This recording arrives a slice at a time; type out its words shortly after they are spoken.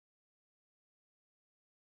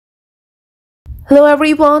Hello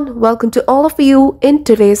everyone, welcome to all of you in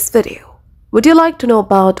today's video. Would you like to know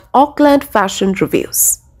about Auckland Fashion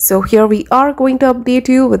Reviews? So here we are going to update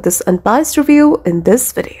you with this unbiased review in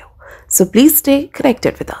this video. So please stay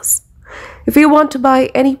connected with us. If you want to buy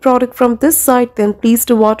any product from this site, then please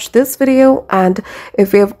do watch this video, and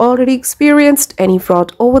if you have already experienced any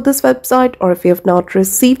fraud over this website, or if you have not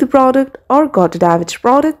received the product or got a damaged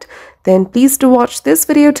product, then please do watch this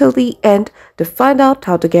video till the end to find out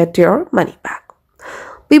how to get your money back.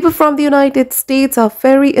 People from the United States are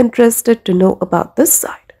very interested to know about this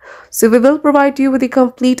site, so we will provide you with the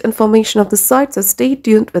complete information of the site, so stay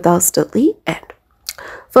tuned with us till the end.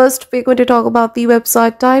 First, we're going to talk about the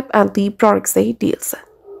website type and the products they deals in.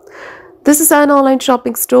 This is an online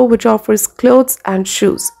shopping store which offers clothes and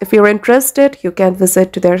shoes. If you're interested, you can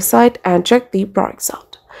visit to their site and check the products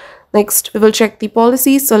out. Next, we will check the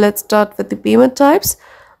policies, so let's start with the payment types,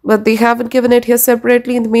 but they haven't given it here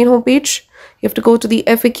separately in the main homepage. You have to go to the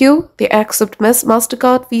FAQ. They accept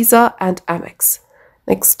MasterCard, Visa, and Amex.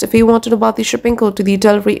 Next, if you want to know about the shipping, go to the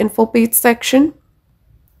delivery info page section.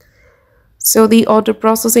 So the order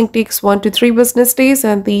processing takes 1 to 3 business days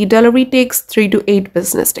and the delivery takes 3 to 8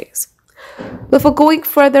 business days. Before going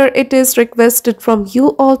further, it is requested from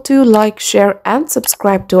you all to like, share, and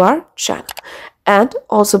subscribe to our channel. And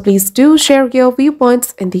also please do share your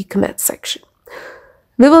viewpoints in the comment section.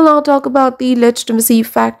 We will now talk about the legitimacy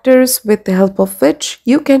factors with the help of which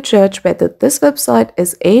you can judge whether this website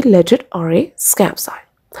is a legit or a scam site.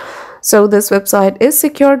 So this website is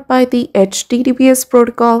secured by the HTTPS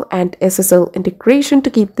protocol and SSL integration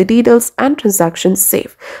to keep the details and transactions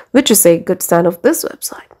safe, which is a good sign of this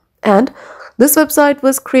website. And this website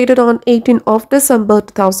was created on 18th of December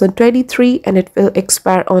 2023 and it will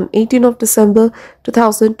expire on 18th of December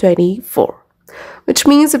 2024. Which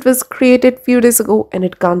means it was created few days ago and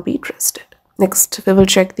it can't be trusted. Next, we will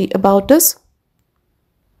check the about us.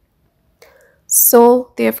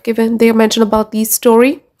 So they have mentioned about the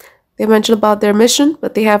story, they mentioned about their mission,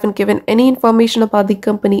 but they haven't given any information about the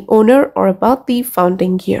company owner or about the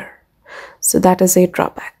founding year. So that is a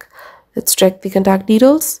drawback. Let's check the contact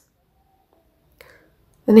details.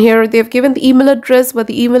 And here they have given the email address, but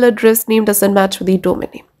the email address name doesn't match with the domain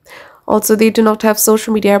name. Also, they do not have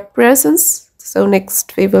social media presence. So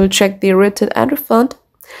next we will check the return and refund.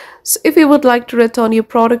 So if you would like to return your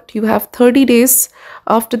product, you have 30 days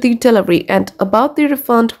after the delivery, and about the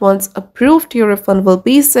refund, once approved, your refund will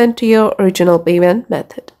be sent to your original payment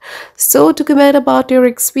method. So to comment about your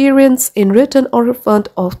experience in return or refund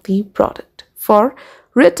of the product. For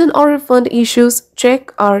return or refund issues,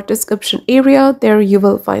 check our description area. There you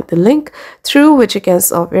will find the link through which you can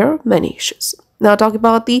solve your many issues. Now talking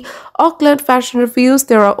about the Auckland Fashion Reviews,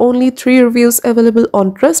 there are only 3 reviews available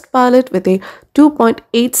on Trustpilot with a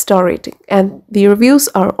 2.8 star rating, and the reviews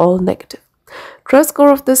are all negative. Trust score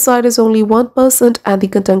of this site is only 1% and the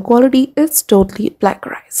content quality is totally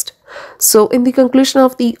plagiarized. So in the conclusion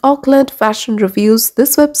of the Auckland Fashion Reviews,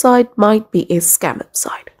 this website might be a scam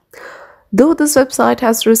website. Though this website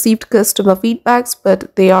has received customer feedbacks,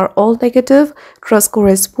 but they are all negative. Trust score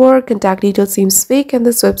is poor, contact details seems fake, and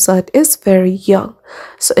this website is very young.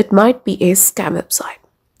 So it might be a scam website.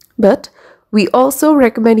 But we also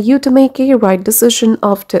recommend you to make a right decision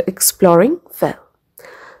after exploring well.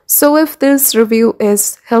 So if this review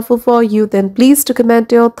is helpful for you, then please do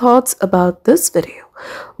comment your thoughts about this video.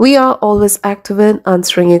 We are always active in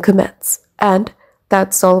answering your comments. And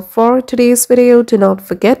that's all for today's video. Do not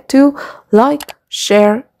forget to like,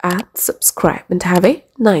 share, and subscribe, and have a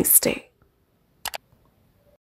nice day.